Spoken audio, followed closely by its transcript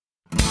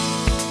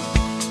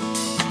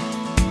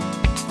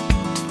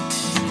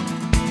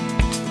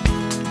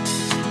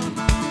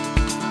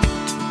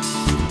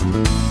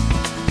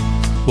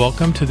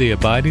Welcome to the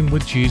Abiding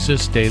with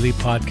Jesus Daily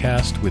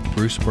Podcast with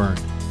Bruce Byrne.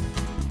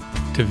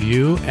 To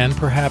view and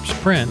perhaps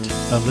print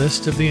a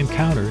list of the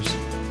encounters,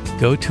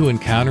 go to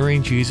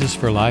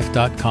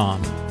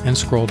EncounteringJesusForLife.com and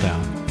scroll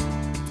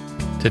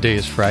down. Today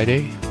is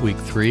Friday, week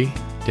 3,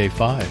 day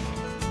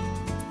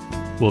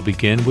 5. We'll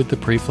begin with the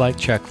pre-flight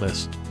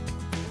checklist.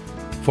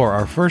 For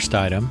our first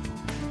item,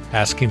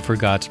 asking for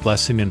God's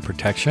blessing and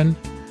protection,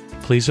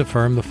 please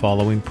affirm the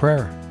following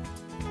prayer.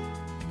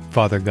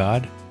 Father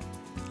God,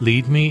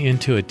 lead me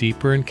into a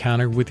deeper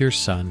encounter with your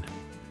Son.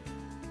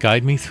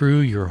 Guide me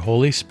through your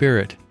Holy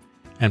Spirit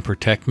and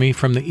protect me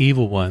from the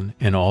evil one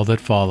and all that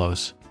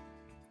follows.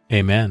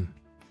 Amen.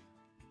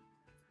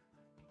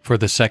 For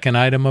the second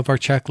item of our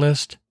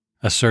checklist,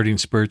 asserting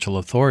spiritual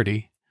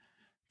authority,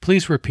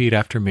 please repeat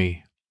after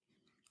me.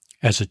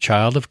 As a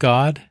child of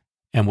God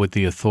and with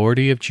the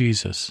authority of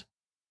Jesus,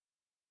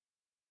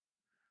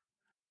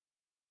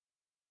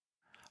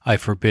 I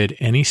forbid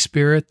any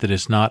spirit that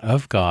is not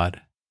of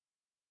God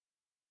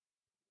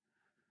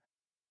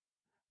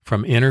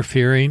from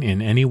interfering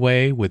in any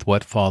way with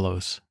what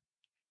follows.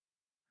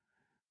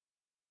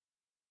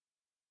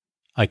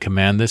 I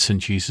command this in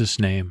Jesus'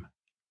 name.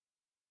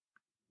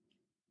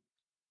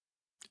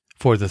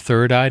 For the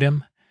third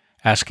item,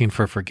 asking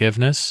for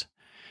forgiveness,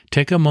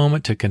 take a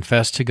moment to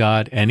confess to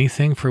God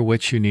anything for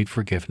which you need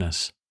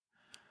forgiveness.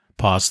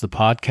 Pause the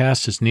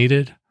podcast as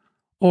needed,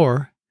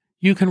 or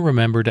you can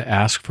remember to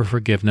ask for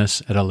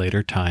forgiveness at a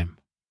later time.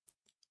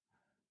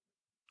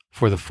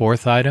 For the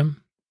fourth item,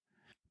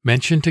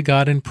 mention to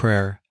God in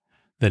prayer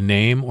the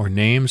name or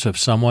names of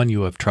someone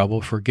you have trouble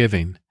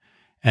forgiving,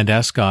 and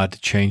ask God to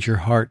change your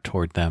heart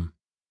toward them.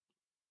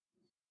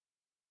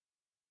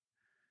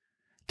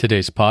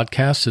 Today's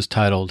podcast is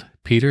titled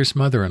Peter's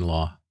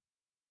Mother-in-Law.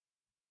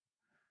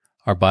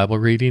 Our Bible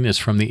reading is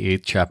from the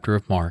 8th chapter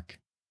of Mark.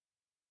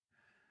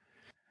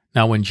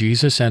 Now when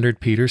Jesus entered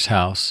Peter's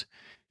house,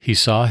 he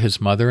saw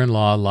his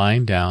mother-in-law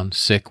lying down,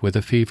 sick with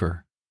a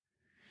fever.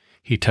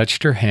 He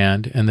touched her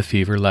hand, and the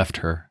fever left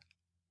her.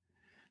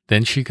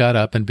 Then she got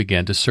up and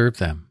began to serve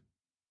them.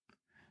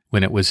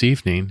 When it was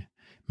evening,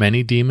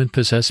 many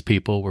demon-possessed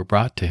people were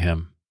brought to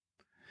him.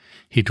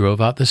 He drove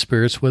out the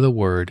spirits with a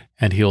word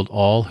and healed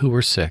all who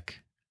were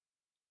sick.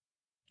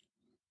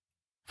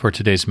 For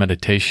today's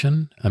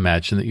meditation,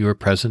 imagine that you are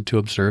present to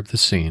observe the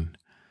scene.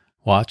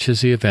 Watch as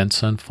the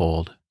events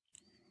unfold.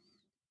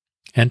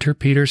 Enter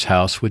Peter's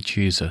house with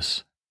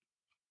Jesus.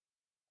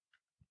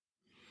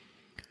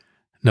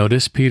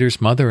 Notice Peter's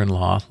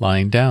mother-in-law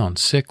lying down,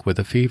 sick with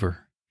a fever.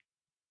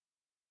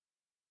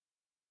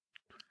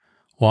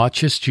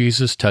 Watch as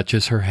Jesus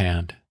touches her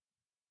hand.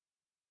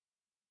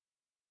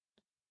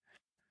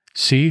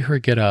 See her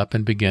get up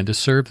and begin to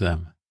serve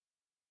them.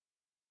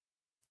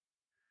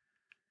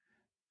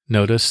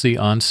 Notice the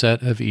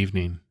onset of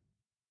evening.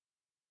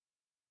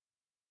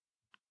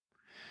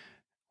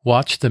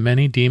 Watch the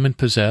many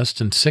demon-possessed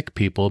and sick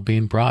people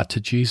being brought to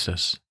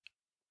Jesus.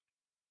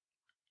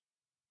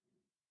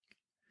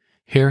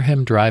 Hear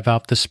him drive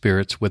out the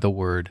spirits with a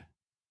word.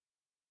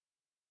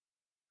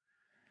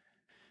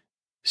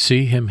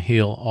 See him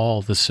heal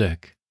all the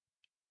sick.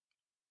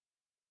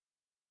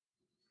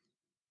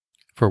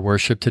 For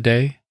worship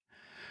today,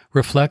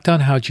 reflect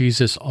on how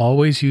Jesus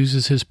always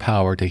uses his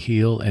power to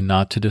heal and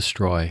not to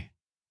destroy.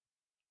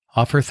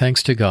 Offer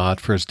thanks to God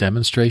for his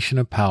demonstration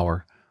of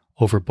power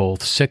over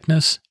both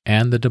sickness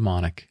and the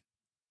demonic.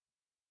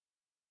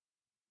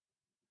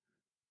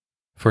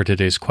 For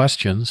today's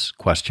questions,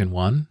 question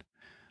 1,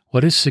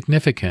 what is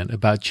significant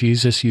about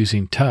Jesus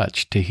using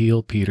touch to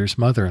heal Peter's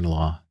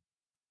mother-in-law?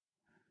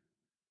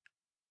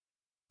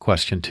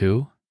 Question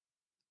 2,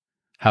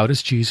 how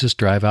does Jesus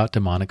drive out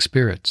demonic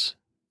spirits?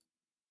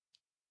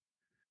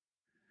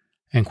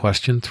 And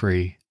question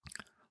 3,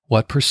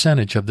 what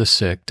percentage of the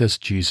sick does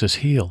Jesus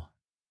heal?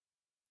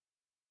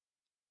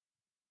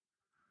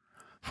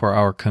 For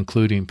our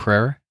concluding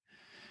prayer,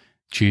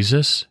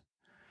 Jesus,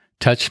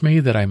 touch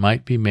me that I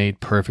might be made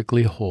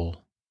perfectly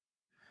whole.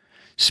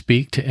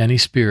 Speak to any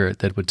spirit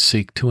that would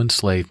seek to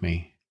enslave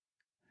me.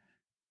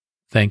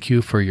 Thank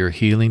you for your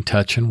healing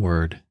touch and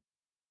word.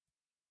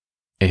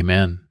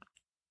 Amen.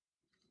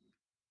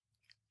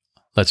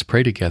 Let's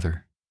pray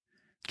together.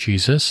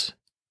 Jesus,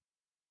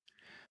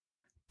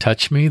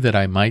 touch me that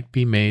I might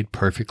be made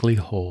perfectly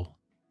whole.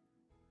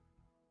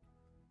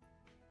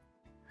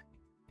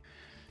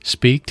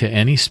 Speak to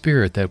any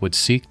spirit that would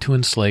seek to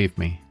enslave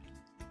me.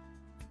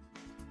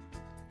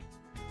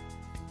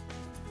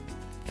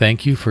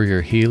 Thank you for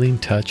your healing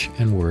touch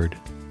and word.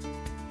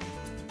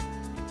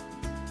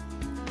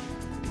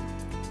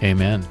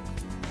 Amen.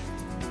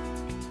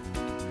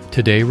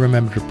 Today,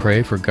 remember to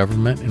pray for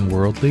government and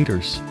world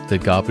leaders,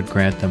 that God would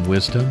grant them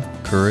wisdom,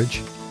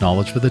 courage,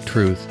 knowledge of the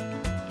truth,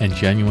 and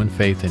genuine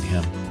faith in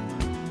Him.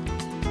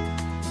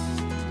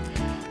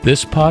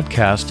 This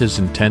podcast is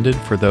intended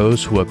for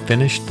those who have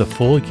finished the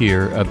full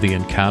year of the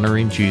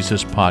Encountering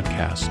Jesus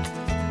podcast.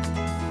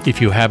 If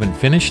you haven't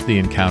finished the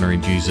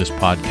Encountering Jesus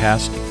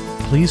podcast,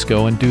 please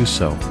go and do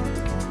so.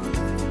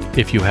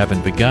 If you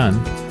haven't begun,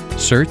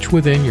 Search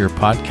within your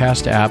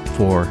podcast app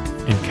for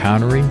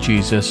Encountering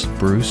Jesus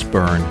Bruce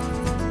Byrne,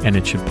 and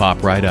it should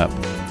pop right up.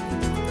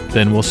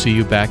 Then we'll see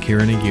you back here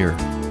in a year.